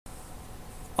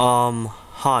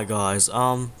Hi guys,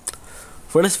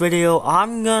 for this video,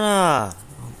 I'm gonna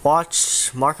watch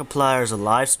Markiplier's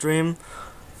live stream.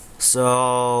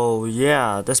 So,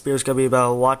 yeah, this video is gonna be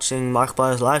about watching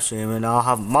Markiplier's live stream, and I'll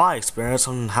have my experience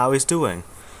on how he's doing.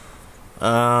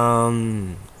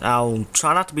 I'll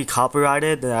try not to be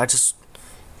copyrighted,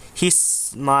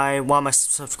 he's one of my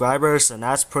subscribers, and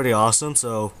that's pretty awesome,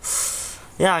 so,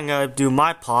 yeah, I'm gonna do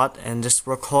my part and just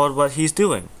record what he's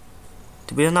doing.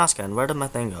 To be a nice guy, where did my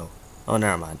thing go? Oh,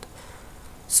 never mind.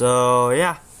 So,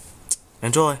 yeah,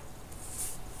 enjoy.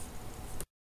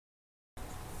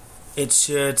 It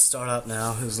should start up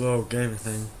now, his little gaming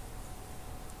thing.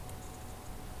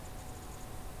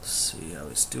 Let's see how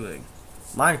he's doing.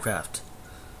 Minecraft.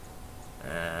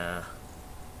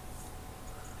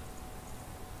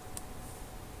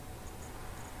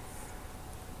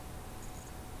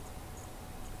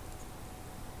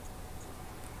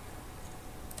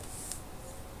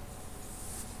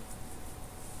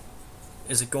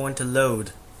 Is it going to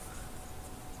load?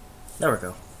 There we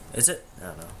go. Is it? I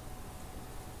don't know.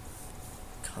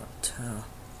 Can't tell.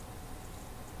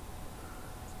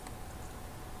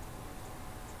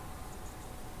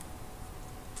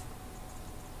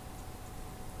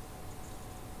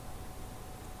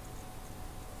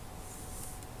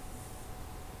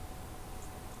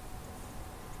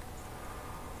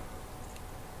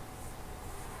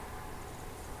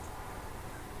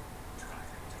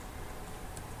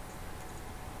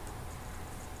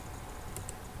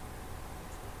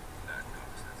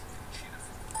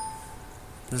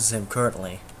 This is him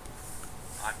currently.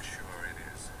 I'm sure it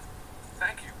is.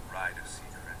 Thank you, Bride of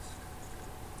Seacrest.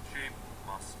 She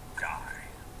must die.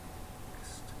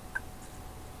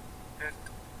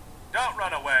 Don't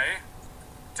run away.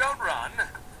 Don't run.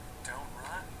 Don't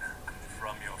run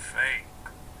from your fate.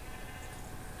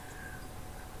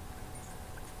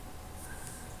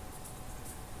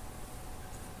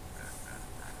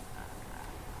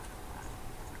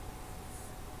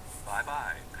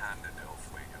 Bye-bye, Panda del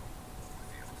Fuego.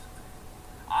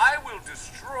 I will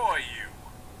destroy you.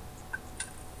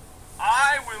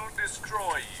 I will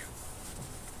destroy you.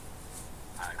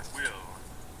 I will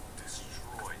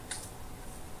destroy you.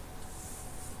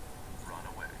 Run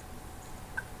away.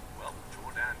 Well,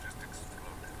 Jordan just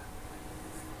exploded.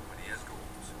 But he has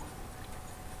goals.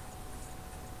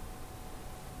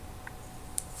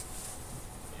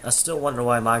 I still wonder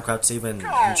why Minecraft's even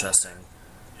interesting.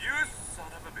 You son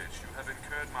of a bitch, you have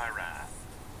incurred my wrath.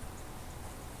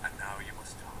 And now you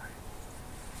must die.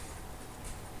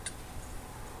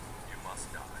 You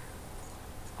must die.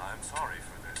 I'm sorry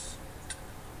for this.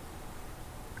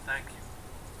 Thank you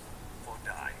for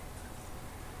dying.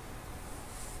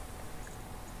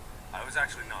 I was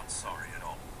actually not sorry at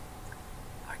all.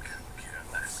 I couldn't care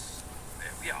less.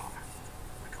 There we are.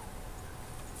 We go.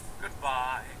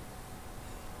 Goodbye.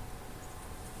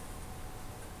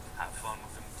 Have fun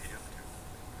with them, dear.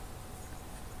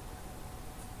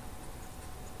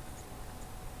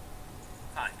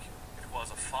 Thank you. It was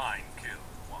a fine kill,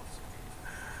 wasn't it?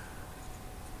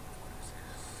 What is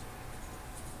this?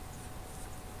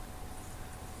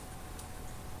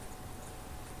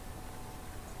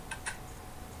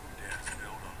 Who dares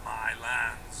build on my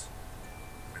lands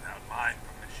without my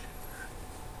permission?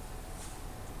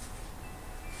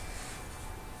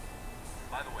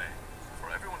 By the way,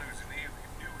 for everyone who's new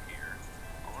here,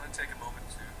 I want to take a moment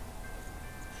to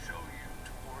show you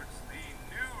towards the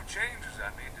new changes I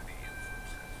made to the info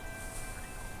section.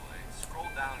 Pretty cool, eh?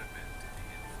 Scroll down a bit to the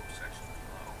info section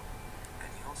below, and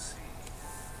you'll see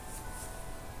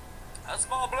a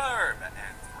small blurb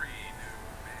and 3 new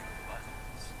big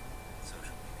buttons.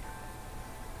 Social media.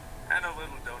 And a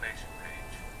little donation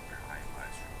page where I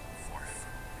live stream for free.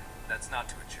 That's not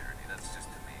to a charity, that's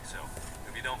just to me. So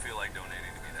if you don't feel like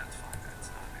donating to me, that's fine.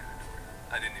 That's not mandatory.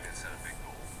 I didn't even set a big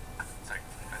goal. It's like,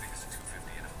 I think it's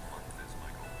 $250 in a month is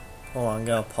my goal. Hold on, I'm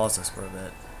gonna pause this for a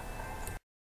bit.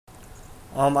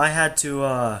 I had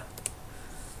to,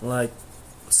 like,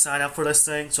 sign up for this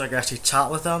thing so I could actually chat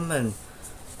with him, and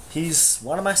he's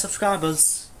one of my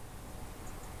subscribers.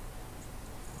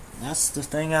 That's the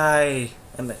thing I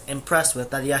am impressed with,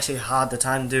 that he actually had the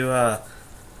time to,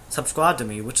 subscribe to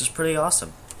me, which is pretty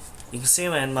awesome. You can see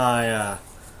him in my,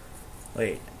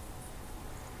 wait.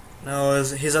 No,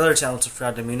 his other channel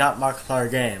subscribed to me, not Markiplier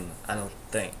Game, I don't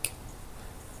think.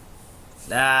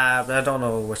 Nah, but I don't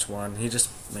know which one. He just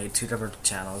made 2 different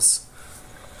channels.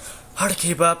 Hard to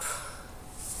keep up.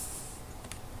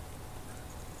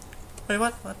 Wait,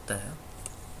 what? What the hell?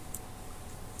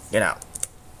 Get out.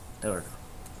 There we go.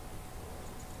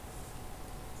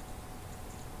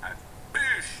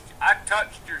 I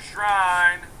touched your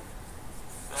shrine.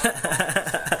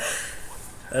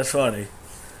 That's funny.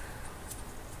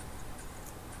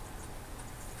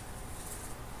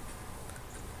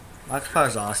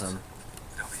 Markiplier's awesome.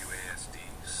 WASD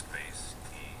space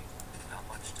T. Not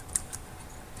much to it.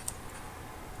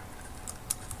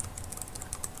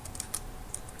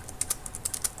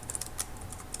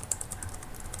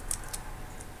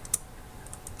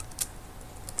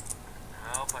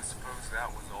 Well, I suppose that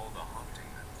was all the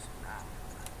hunting that was around.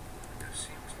 There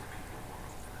seems to be more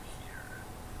over here.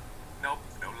 Nope,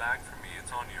 no lag for me.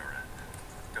 It's on your end.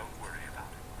 Don't worry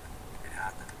about it. It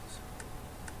happens.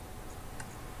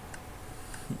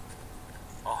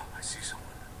 Oh, I see someone.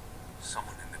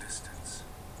 Someone in the distance.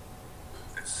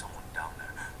 There's someone down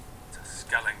there. It's a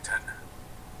skeleton.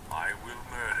 I will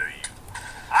murder you.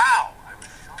 Ow! I was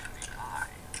shot in the eye.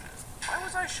 Why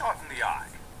was I shot in the eye?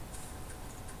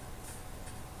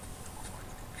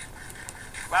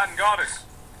 Latin goddess.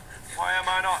 Why am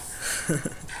I not?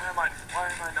 Why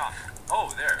am I not?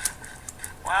 Oh, there.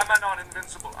 Why am I not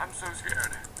invincible? I'm so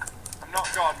scared. I'm not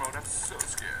God mode. I'm so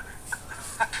scared.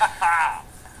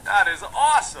 That is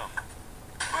awesome.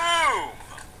 Boom.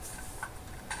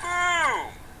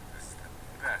 Boom. This is the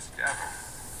best ever.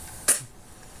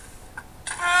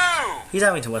 Boom. He's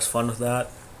having too much fun with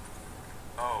that.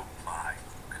 Oh my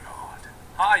God.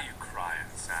 Hi, you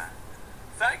crying Sam.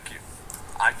 Thank you.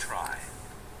 I try.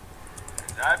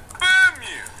 And I boom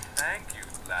you. Thank you,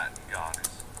 Latin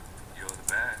goddess. You're the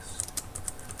best.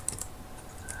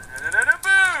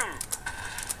 Boom.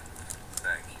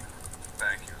 Thank you.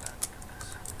 Thank you, Latin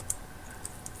goddess.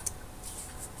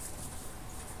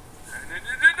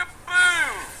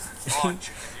 Boom. Oh,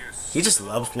 chicken, you're He just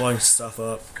loves blowing stuff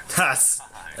up. That's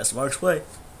Mark's way.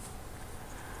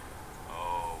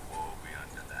 Oh, woe be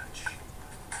under that sheep.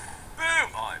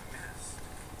 Boom! Oh, I missed.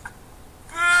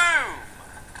 Boom!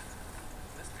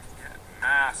 This thing get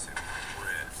massive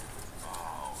grip.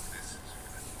 Oh, this is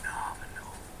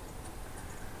phenomenal.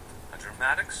 A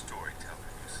dramatic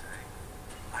storyteller, you say?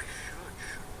 I should,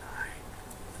 shouldn't I?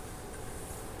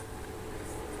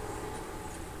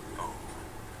 Oh,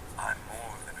 I'm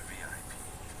more than a VIP.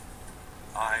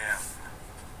 I am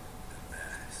the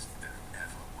best there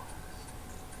ever was.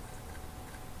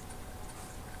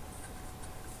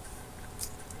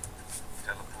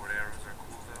 Teleport arrows are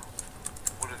cool though.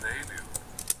 What do they do?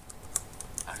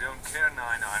 I don't care,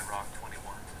 9I Rock 21.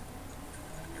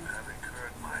 You have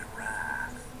incurred my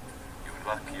wrath. You're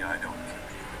lucky I don't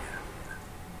kill you again.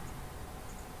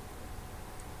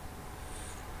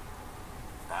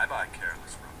 Bye-bye,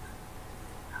 careless rook.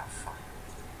 Have fun.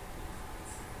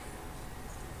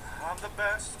 I'm the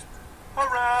best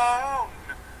around.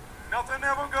 Nothing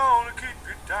ever gonna keep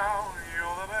you down.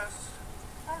 You're the best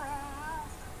around.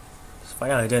 It's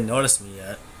funny how he didn't notice me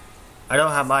yet. I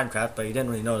don't have Minecraft, but he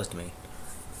didn't really notice me.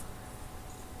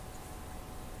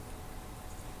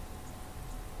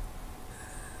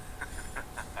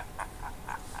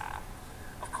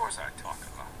 Of course I talk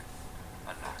a lot. A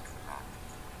lot.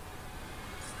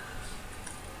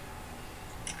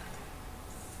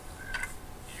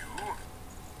 You.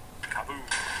 Kaboom.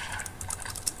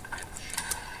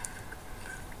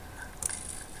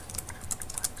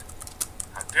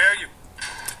 How dare you?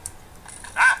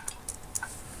 Ah!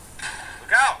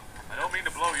 Look out! I don't mean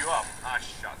to blow you up. Ah,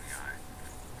 shot in the eye.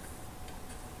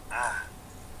 Ah.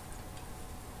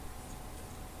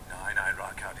 9I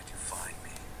Rock, how did you find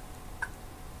me?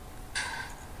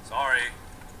 Sorry.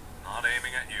 Not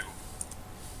aiming at you.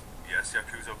 Yes,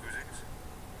 Yakuza Kuzix?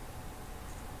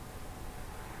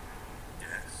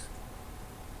 Yes.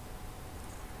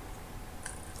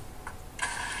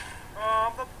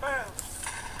 I'm the best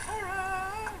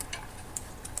around.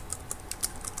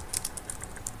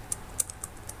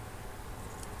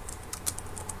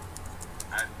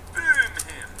 I boom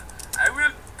him. I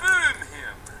will boom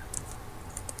him.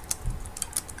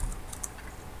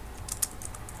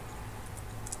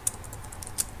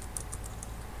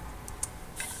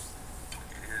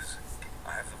 It is. I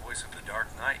have the voice of the Dark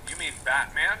Knight. You mean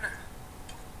Batman?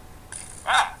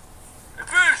 Ah! A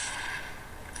bush!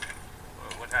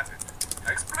 What happened?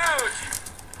 I explode you!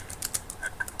 I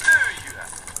blew you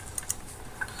up.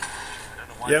 I don't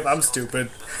know why. Yep, I'm stupid.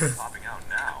 Popping out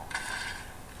now.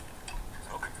 I was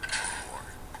hoping for this before.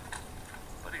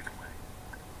 But either way,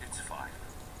 it's fine.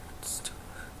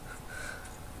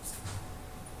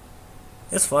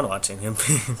 It's fun watching him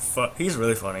being fun. He's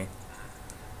really funny.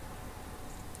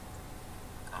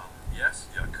 Yes,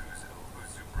 Yakuza,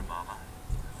 Uzubramama.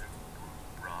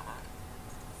 Uzubrama.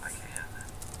 I can.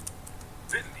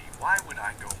 Vindy, why would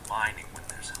I go mining when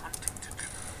there's hunting to do?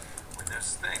 When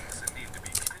there's things that need to be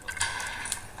killed?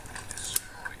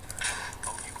 Destroyed.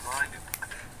 Oh, you blinded me.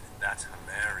 That's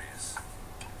hilarious.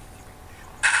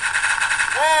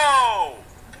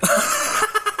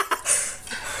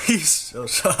 He's so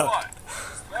shocked. What?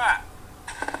 What's that?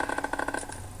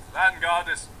 Latin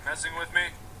goddess messing with me?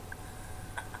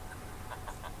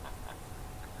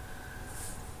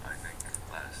 I think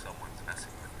someone's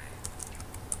messing with me.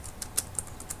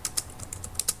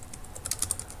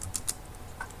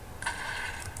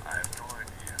 I have no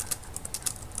idea.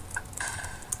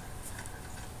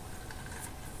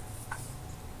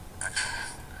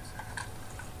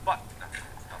 But, nothing.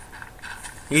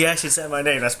 He actually said my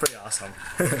name, that's pretty awesome.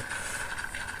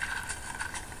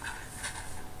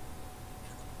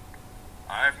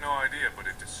 I have no idea, but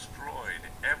it destroyed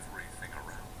everything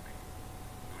around me.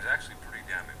 It was actually pretty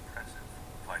damn impressive,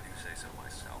 if I do say so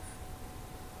myself.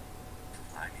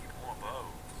 I need more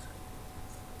bows.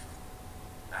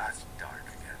 That's dark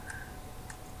again.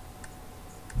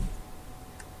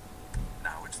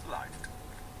 Now it's light.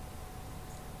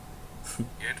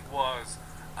 It was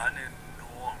an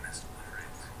enormous crit.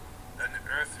 An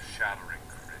earth-shattering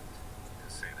crit,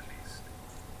 to say the least.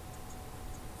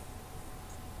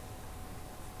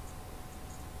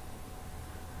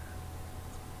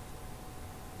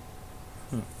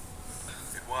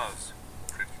 It was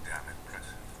pretty damn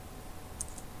impressive.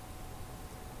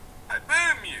 I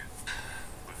boom you!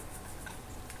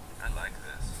 I like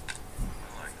this.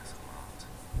 I like this a lot.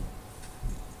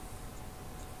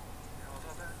 You're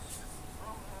the best.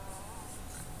 Oh,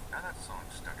 now that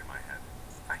song's stuck in my head.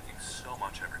 Thank you so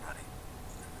much, everybody.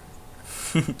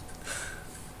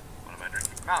 What am I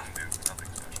drinking? Mountain Dew, nothing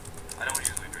special. I don't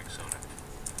usually drink soda,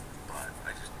 but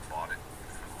I just bought it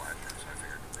for the live stream, so I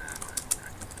figured, might as well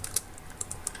drink it.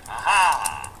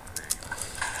 Aha! There you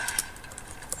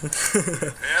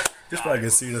go. Just probably can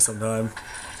see this sometime.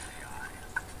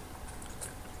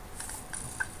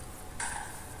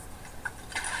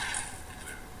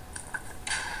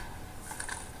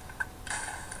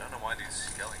 I don't know why these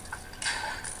skeletons are just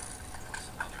falling. What's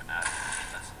another ad?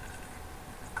 That's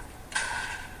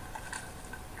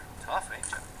tough, ain't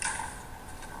ya?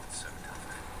 Not so tough.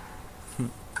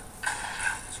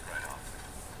 It's right off.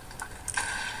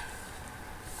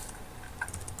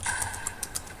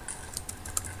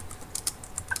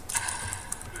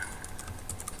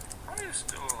 How are you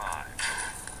still alive?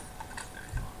 There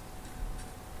you are.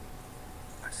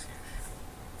 I see a sheep.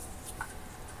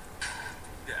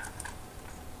 Yeah.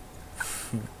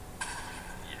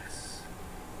 Yes.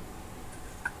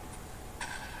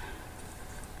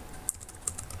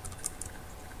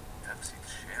 Pepsi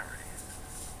Cherry.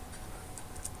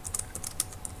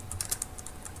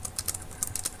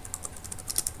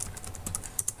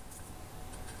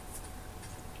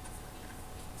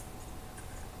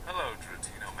 Hello,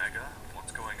 Dratino Mega.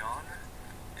 What's going on?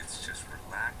 It's just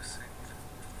relaxing.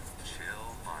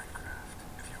 Chill Minecraft.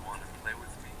 If you want to play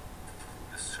with me,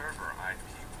 the server IP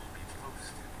will be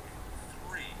posted in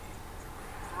 3,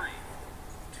 3,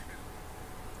 2,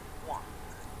 1.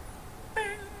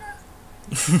 Bing!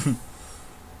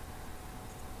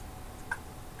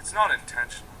 It's not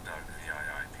intentional, Doug,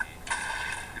 VIIP.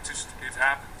 It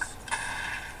happens.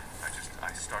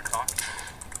 I start talking.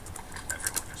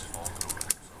 Everyone just falls over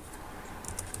themselves.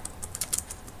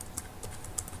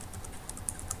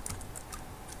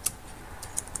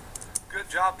 Good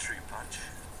job, Tree Punch.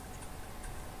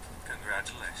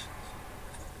 Congratulations.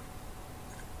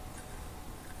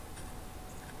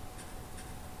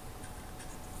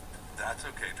 That's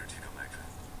okay, Dratino Mega.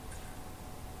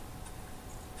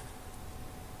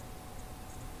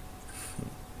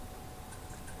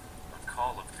 A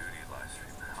Call of Duty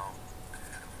livestream, how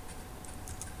beautiful.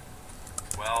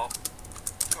 Well,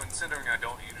 considering I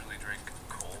don't usually drink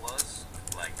colas,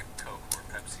 like Coke or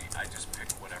Pepsi, I just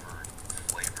pick whatever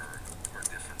flavor or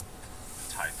different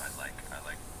type I like. I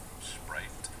like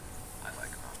Sprite, I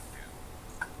like Mountain Dew.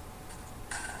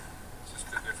 It's just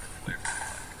a different flavor I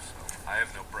like, so I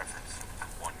have no preference for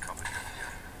one company or the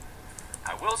other.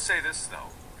 I will say this though,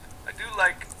 I do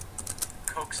like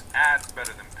Coke's ads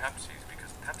better than Pepsi's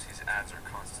because Pepsi's ads are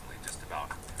constantly just about,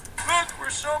 look, we're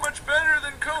so much better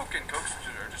than Coke, and Coke's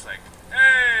are just like,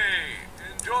 hey,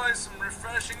 enjoy some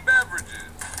refreshing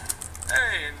beverages.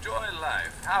 Hey, enjoy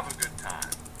life, have a good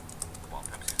time. While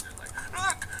Pepsi's just like,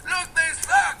 look, they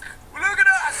suck, look at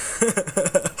us.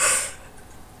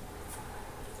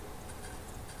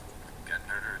 Get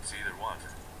nerder, it's either one.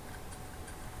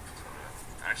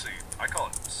 Actually, I call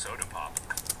it soda pop.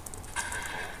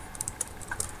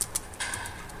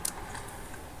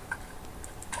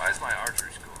 Why is my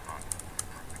archery school not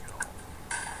working at all?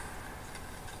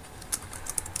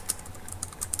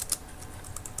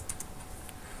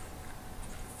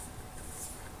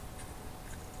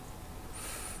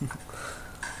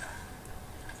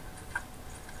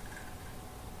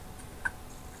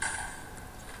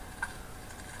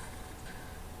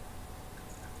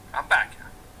 I'm back here.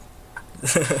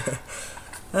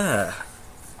 Ah.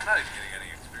 I'm not even getting any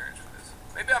experience for this.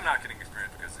 Maybe I'm not getting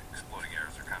experience because the exploding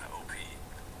arrows are kind of OP.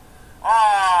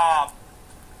 Ah,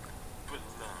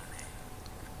 baloney.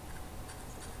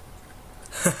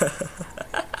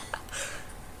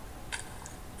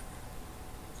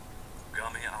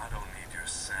 Gummy, I don't need your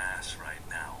sass right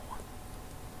now.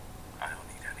 I don't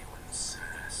need anyone's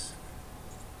sass.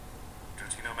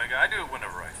 Routine Omega, I do it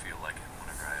whenever I feel like it,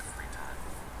 whenever I have free time.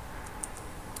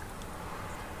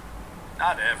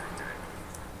 Not every day.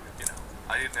 You know,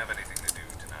 I didn't have anything to do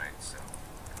tonight, so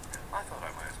I thought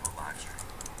I might as well live stream.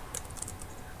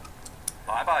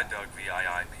 Bye-bye, Doug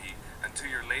VIIP, and to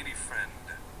your lady friend,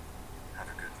 have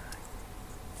a good night.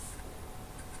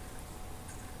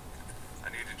 I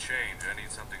need to change. I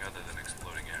need something other than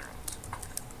exploding arrows.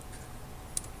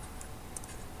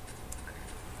 I need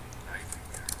lightning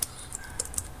arrows.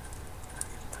 I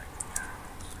need lightning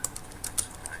arrows. That's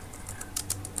what I need.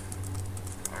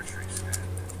 Archery stand.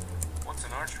 What's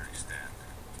an archery stand?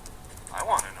 I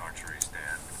want an archery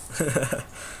stand.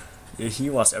 Yeah, he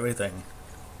wants everything.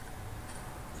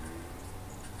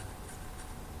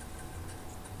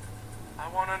 I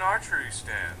want an archery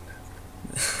stand.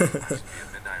 I should be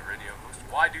a midnight radio host.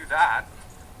 Why do that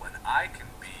when I can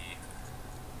be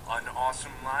an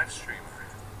awesome live streamer?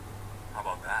 How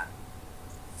about that?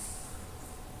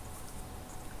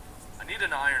 I need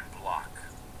an iron block.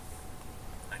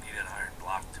 I need an iron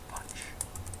block to punch.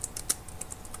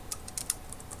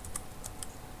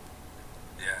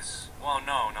 Yes. Well,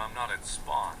 no, I'm not at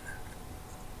spawn.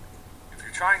 If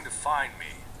you're trying to find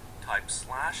me, type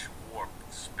 /warp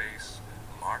space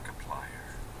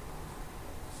Markiplier.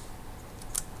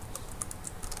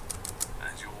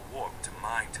 And you will warp to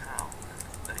my town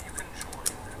that you can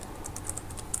join.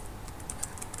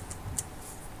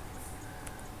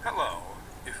 Hello,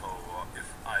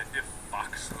 if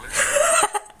Foxless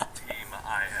Team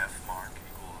IF Mark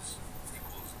equals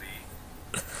D.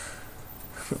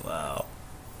 Wow.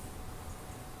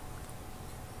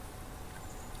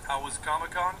 How was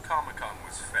Comic-Con? Comic-Con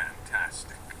was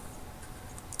fantastic.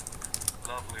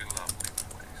 Lovely, lovely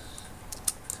place.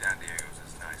 San Diego's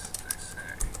as nice as they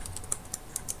say.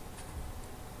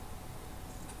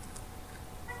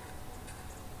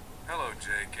 Hello,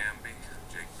 Jake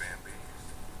Bambi.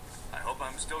 I hope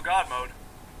I'm still God mode.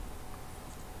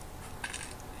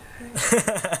 No.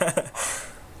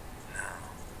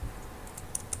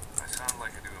 I sound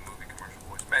like I do a movie commercial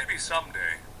voice. Maybe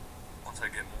someday. Once I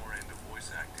get more into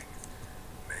voice acting.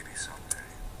 Maybe someday.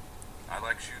 I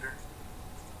like Shooter.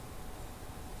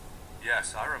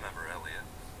 Yes, I remember Elliot.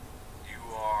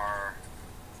 You are...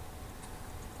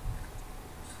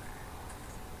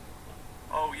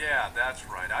 Oh yeah, that's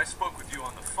right. I spoke with you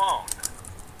on the phone.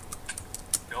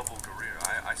 Double career.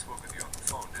 I spoke with you on the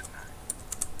phone, didn't I?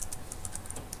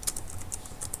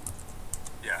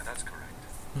 Yeah, that's correct.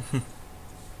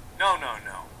 No.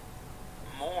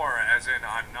 More as in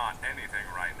I'm not anything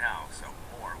right now, so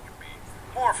more would be...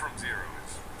 More from zero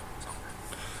is something.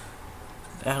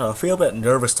 I don't know, I feel a bit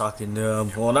nervous talking to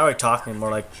him. Well, now we're talking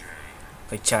more like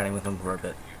chatting with him for a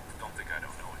bit. You don't think I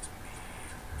don't know it's me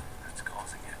that's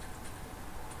causing it.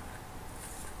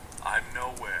 I'm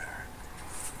nowhere.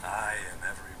 I am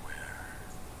everywhere.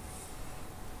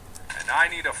 And I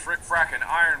need a frick-frackin'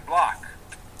 iron block.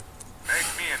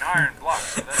 Make me an iron block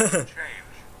so that I can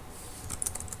change.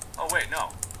 Oh wait,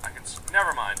 no. I can...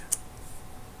 Never mind.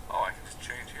 Oh, I can just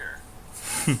change here.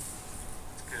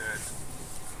 That's good.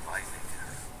 Lightning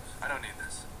arrows. I don't need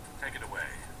this. Take it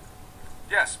away.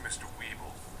 Yes, Mr.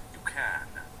 Weeble. You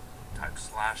can. Type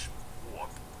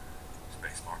 /warp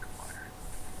space Markiplier.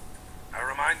 I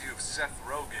remind you of Seth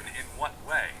Rogen in what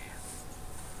way?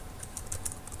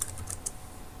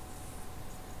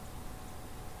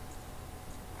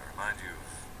 I remind you of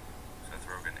Seth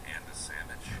Rogen and a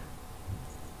sandwich.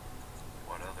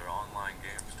 What other online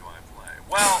games do I play?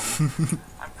 Well,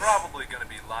 I'm probably going to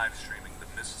be live streaming the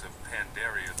Mists of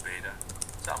Pandaria beta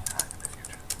sometime in the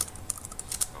future.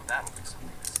 So that'll be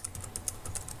something to see.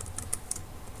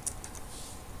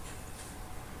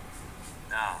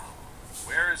 Now,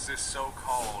 where is this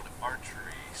so-called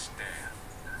archery stand?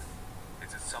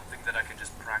 Is it something that I can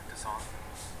just practice on?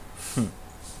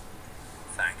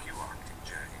 Thank you, Arctic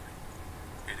J.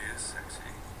 It is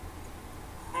sexy.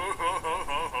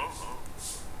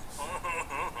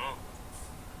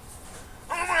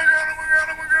 Oh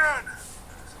my god!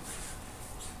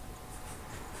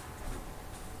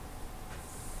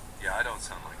 Yeah, I don't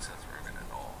sound like Seth Rogen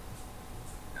at all.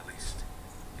 At least,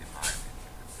 in my opinion.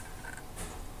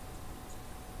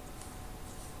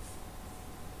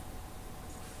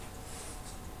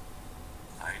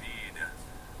 I need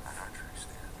an archery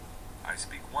stand.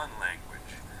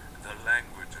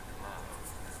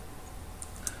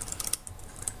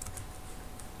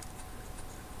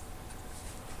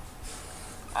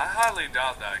 I highly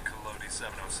doubt that, Kalodi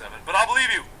 707, but I'll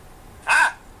believe you.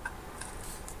 Ah!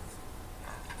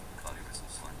 Bloody whistle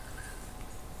slender.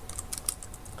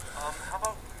 How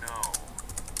about no?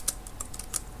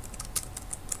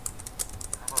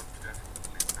 How about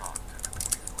definitely not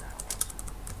 24 hours?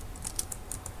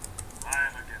 I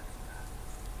am against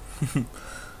that.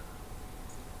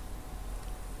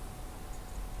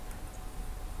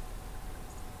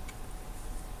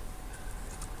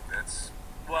 That's,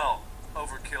 well,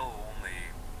 overkill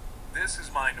only. This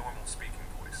is my normal speaking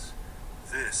voice.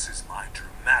 This is my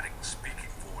dramatic speaking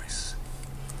voice.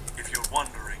 If you're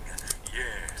wondering,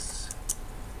 yes,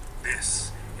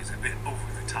 this is a bit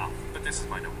over the top, but this is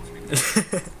my normal speaking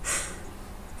voice.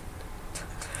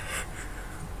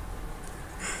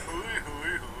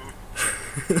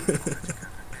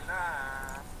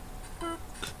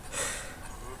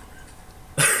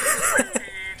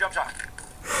 Jump shot.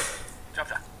 Jump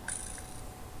shot.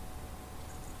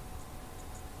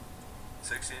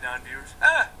 69 viewers.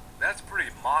 That's pretty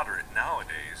moderate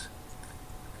nowadays.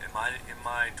 In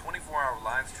my 24-hour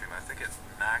live stream, I think it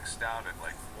maxed out at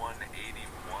like 181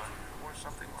 or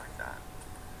something like that.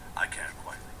 I can't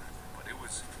quite remember, but it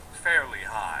was fairly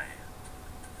high.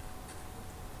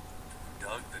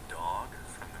 Doug the dog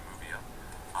from the movie Up.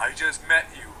 I just met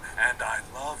you and I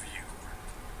love you.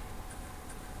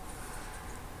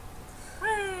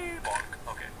 Whee! Bonk.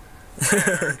 Okay.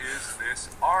 Where is this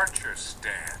archer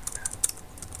stand?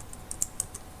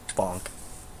 Bonk.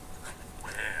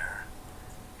 Where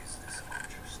is this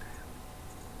archer stand?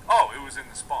 Oh, it was in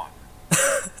the spawn. I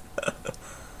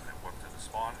warped to the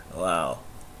spawn. Wow.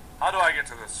 How do I get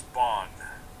to the spawn?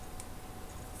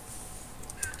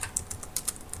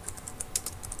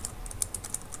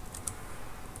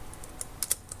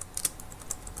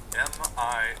 Am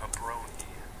I a brony?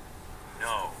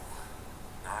 No,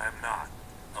 I am not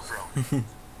a brony.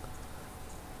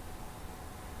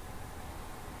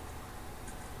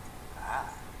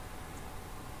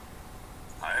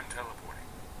 I am teleporting.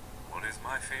 What is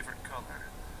my favorite color?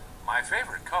 My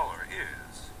favorite color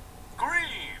is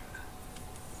green.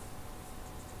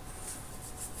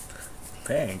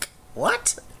 Pink.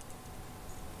 What?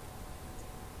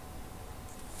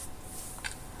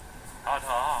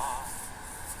 Ta-da!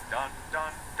 Dun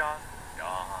dun dun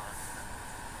dun.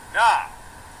 Now,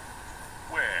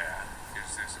 where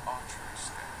is this archery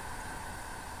stand?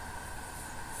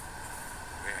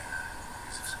 Where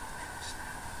is this archery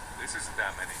stand? This isn't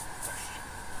that many questions.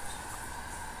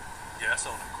 Yes,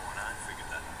 on the corner, I figured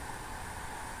that out.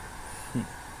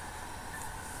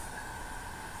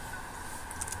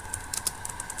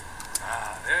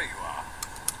 There you are.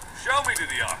 Show me to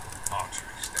the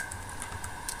archery stand.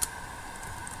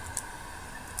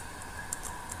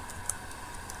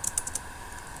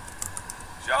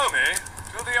 Show me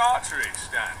to the archery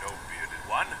stand, oh bearded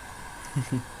one.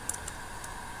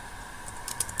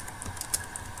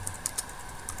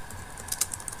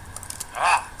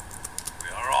 We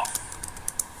are off.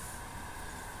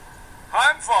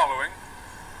 I'm following.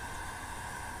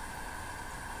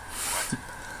 What?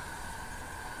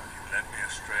 Have you led me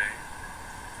astray?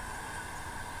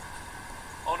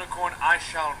 Unicorn, I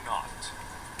shall not.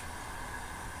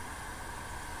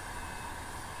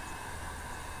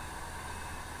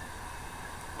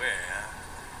 Where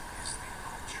is the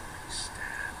archery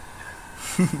stand?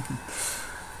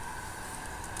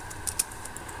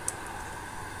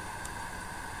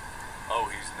 Oh,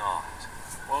 he's not.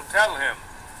 Well, tell him.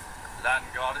 Latin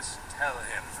goddess, tell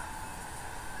him.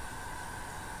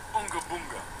 Unga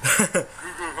bunga.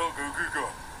 Guga hoga guga.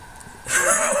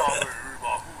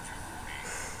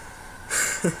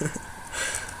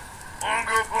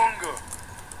 Unga bunga.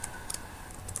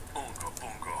 Unga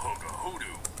bunga hoga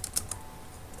hoodoo.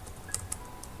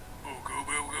 Ugo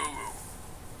go go go.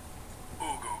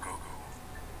 Ugo go go.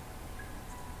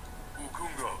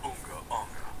 Ukunga unga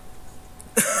unga.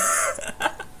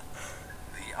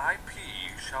 The IP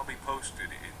shall be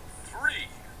posted in 3,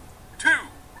 2,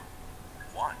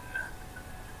 1.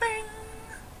 Bing!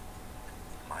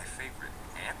 My favorite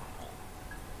animal?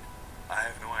 I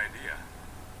have no idea.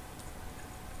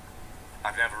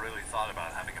 I've never really thought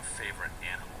about having a favorite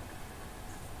animal.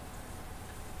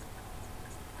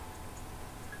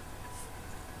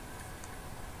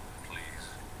 Please.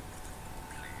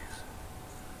 Please.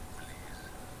 Please.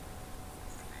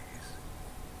 Please.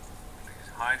 Please.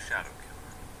 Hi, Shadow Killer.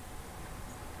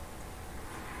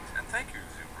 And thank you,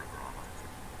 Zubrama.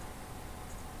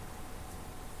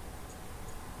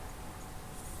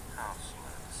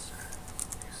 Houseless.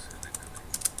 You silly Billy.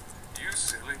 You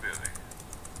silly Billy.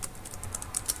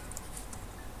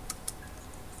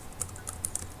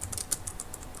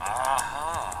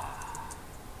 Aha!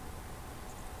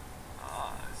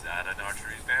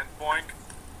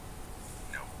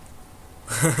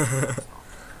 I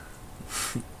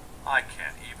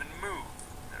can't even move.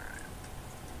 There I am.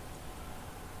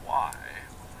 Why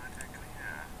wasn't I taking a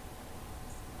hand?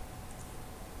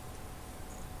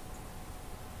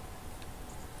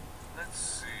 Let's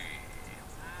see.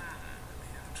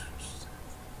 Interesting.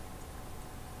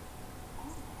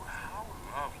 Ooh, how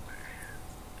lovely.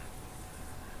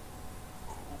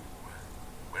 Ooh,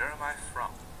 where am I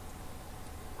from?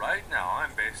 Right now,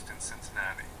 I'm based in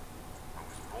Cincinnati. I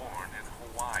was born in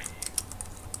Hawaii.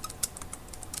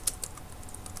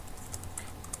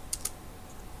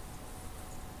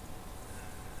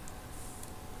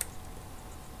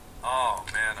 Oh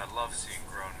man, I love seeing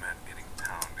grown men getting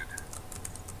pounded.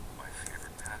 My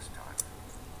favorite pastime.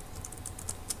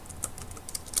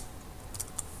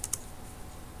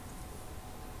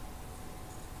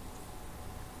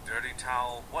 Dirty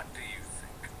towel, what do you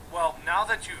think? Well, now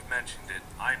that you've mentioned it,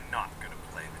 I'm not gonna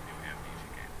play the new Amnesia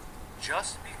game.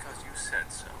 Just because you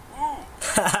said so. Ooh!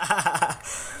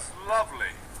 It's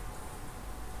lovely.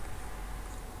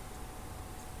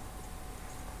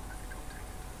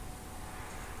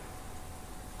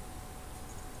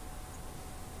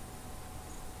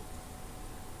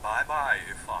 Bye-bye,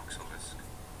 Ifoxilus.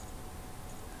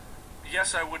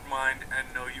 Yes, I would mind,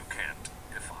 and no, you can't,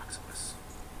 Ifoxilus.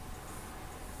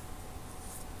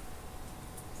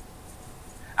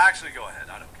 Actually, go ahead.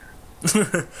 I don't care. Go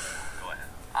ahead.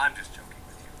 I'm just joking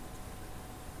with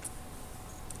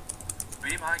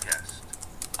you. Be my guest.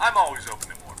 I'm always open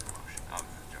to more promotion. I was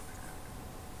just joking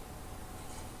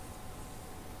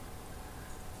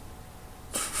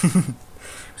around.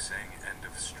 Keep saying end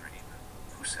of stream.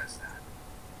 Who says that?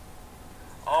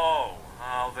 Oh,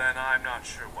 well then I'm not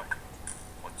sure what's going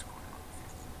on with you.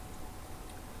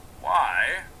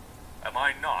 Why am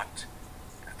I not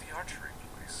at the archery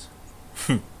place?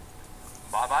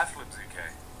 Bye-bye, Flimsy K.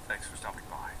 Thanks for stopping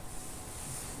by.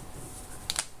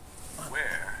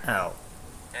 Where Ow.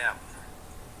 am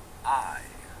I?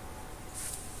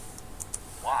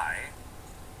 Why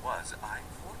was I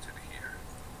ported here?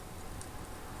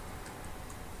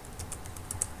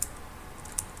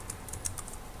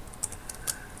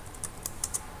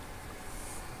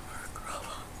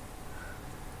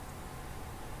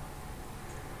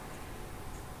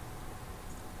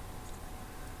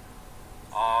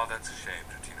 Oh, that's a shame,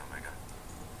 Dratino Omega.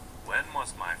 When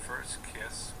was my first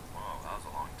kiss? Whoa, that was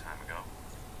a long time ago.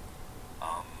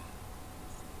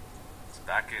 It's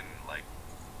back in, like,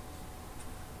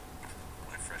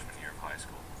 my freshman year of high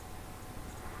school.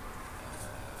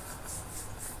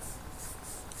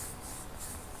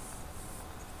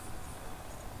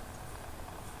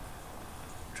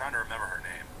 I'm trying to remember her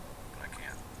name, but I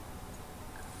can't.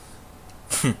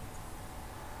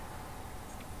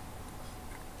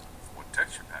 What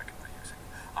texture pack am I using?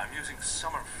 I'm using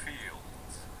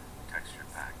Summerfield's texture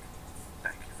pack.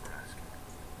 Thank you for asking.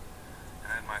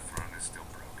 And my throne is still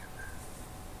broken.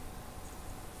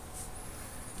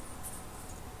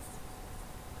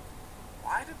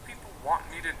 Why do people want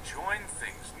me to join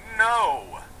things?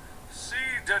 No! See,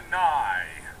 deny!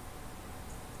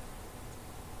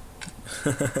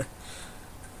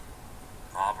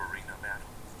 Mob arena battle.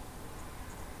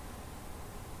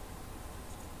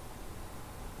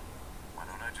 Why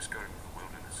don't I just go to the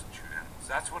wilderness and shoot animals?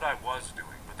 That's what I was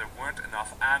doing, but there weren't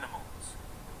enough animals.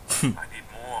 I need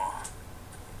more.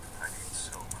 I need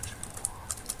so much more.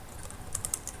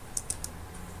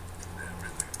 There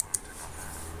really weren't enough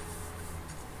animals.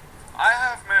 I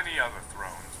have many other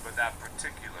thrones, but that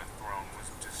particular throne was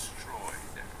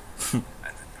destroyed.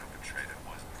 And the perpetrator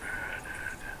was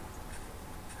murdered.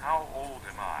 How old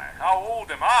am I? How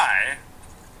old am I?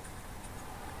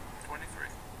 23.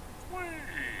 Whee!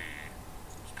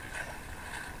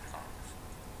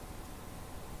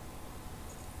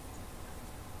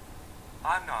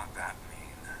 I'm not that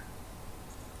mean.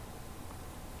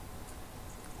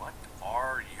 What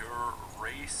are your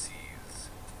races?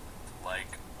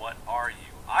 Like, what are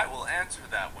you? I will answer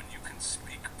that when you can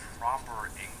speak proper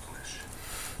English.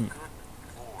 Good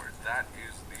Lord, that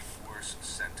is the worst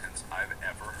sentence I've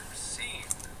ever seen.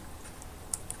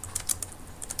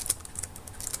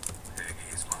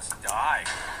 Piggies must die.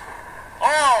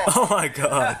 Oh! Oh my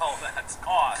god. Hell, that's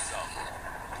awesome.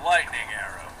 Lightning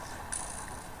arrows.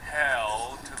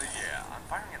 Hell to the yeah. I'm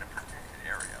firing in a protected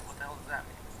area. What the hell does that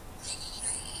mean?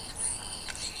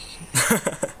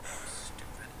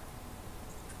 Stupid.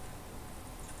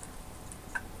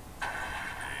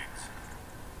 Pigs.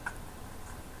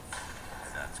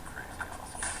 That's crazy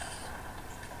awesome.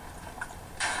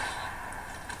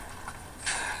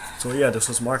 So yeah, this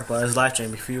was Markiplier's live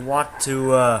stream. If you want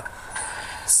to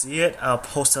see it, I'll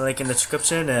post a link in the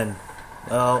description, and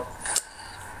well,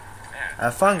 Man,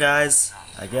 have fun, guys.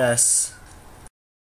 I guess.